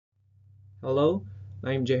Hello,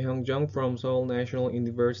 I'm Jae-hyung Jung from Seoul National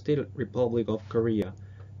University, Republic of Korea.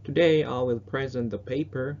 Today I will present the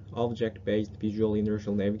paper Object-Based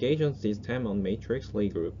Visual-Inertial Navigation System on Matrix Lie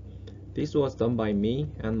Group. This was done by me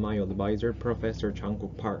and my advisor Professor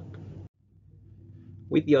Chang-Kook Park.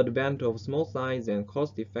 With the advent of small size and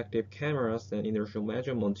cost-effective cameras and inertial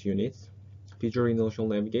measurement units, visual-inertial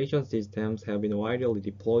navigation systems have been widely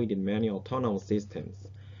deployed in many autonomous systems.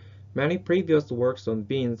 Many previous works on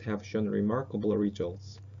beams have shown remarkable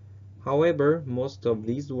results. However, most of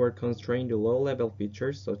these were constrained to low-level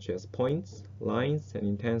features such as points, lines, and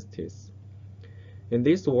intensities. In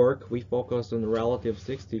this work, we focus on relative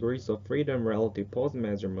 6 degrees of freedom relative pose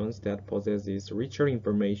measurements that possesses richer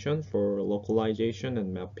information for localization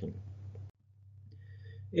and mapping.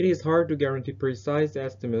 It is hard to guarantee precise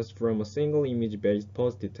estimates from a single image-based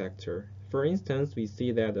pose detector. For instance, we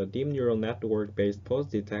see that a deep neural network-based pose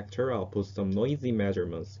detector outputs some noisy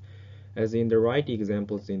measurements, as in the right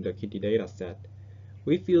examples in the KITTI dataset.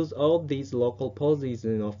 We fuse all these local poses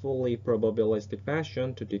in a fully probabilistic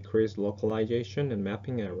fashion to decrease localization and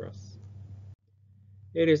mapping errors.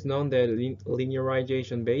 It is known that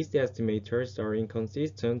linearization-based estimators are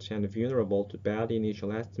inconsistent and vulnerable to bad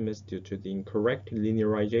initial estimates due to the incorrect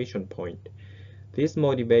linearization point. This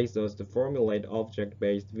motivates us to formulate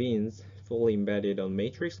object-based VINs fully embedded on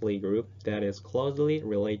matrix Lie group that is closely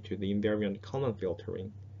related to the invariant Kalman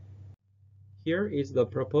filtering. Here is the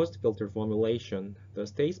proposed filter formulation. The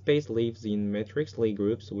state space lives in matrix Lie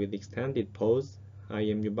groups with extended pose,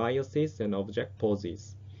 IMU biases, and object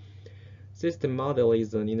poses. System model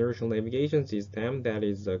is an inertial navigation system that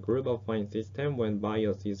is a group-affine system when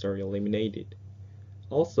biases are eliminated.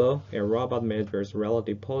 Also, a robot measures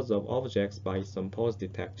relative pose of objects by some pose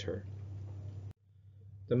detector.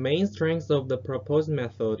 The main strength of the proposed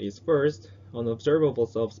method is first, an observable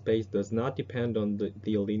subspace does not depend on the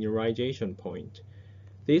linearization point.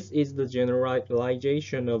 This is the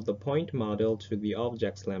generalization of the point model to the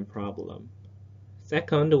object slam problem.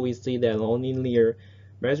 Second, we see that nonlinear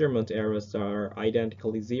measurement errors are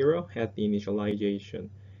identically zero at the initialization.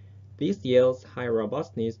 This yields high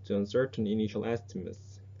robustness to uncertain initial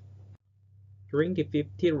estimates. During the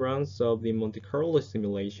 50 runs of the Monte-Carlo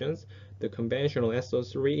simulations, the conventional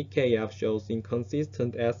SO3 EKF shows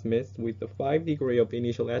inconsistent estimates with a 5 degree of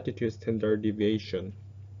initial attitude standard deviation.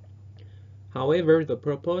 However, the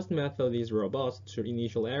proposed method is robust to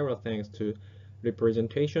initial error thanks to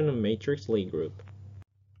representation of matrix Lie group.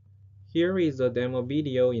 Here is a demo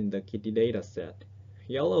video in the KITTI dataset.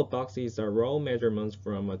 Yellow boxes are raw measurements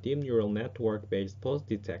from a deep neural network-based pose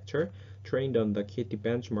detector trained on the KITTI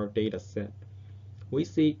benchmark dataset.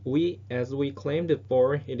 As we claimed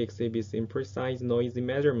before, it exhibits imprecise noisy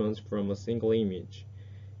measurements from a single image.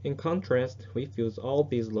 In contrast, we fuse all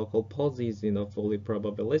these local poses in a fully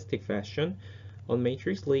probabilistic fashion on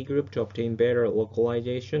matrix Lie group to obtain better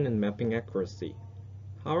localization and mapping accuracy.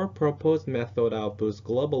 Our proposed method outputs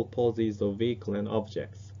global poses of vehicles and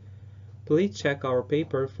objects. Please check our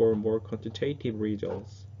paper for more quantitative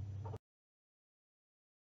results.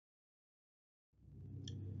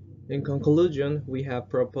 In conclusion, we have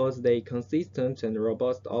proposed a consistent and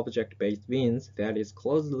robust object-based VINs that is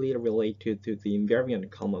closely related to the invariant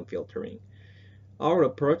Kalman filtering. Our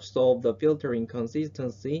approach solves the filtering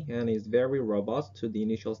consistency and is very robust to the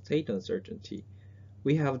initial state uncertainty.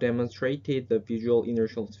 We have demonstrated that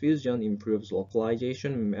visual-inertial fusion improves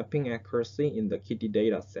localization and mapping accuracy in the KITTI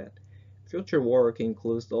dataset. Future work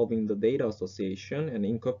includes solving the data association and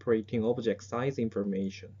incorporating object size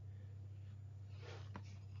information.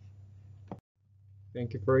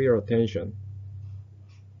 Thank you for your attention.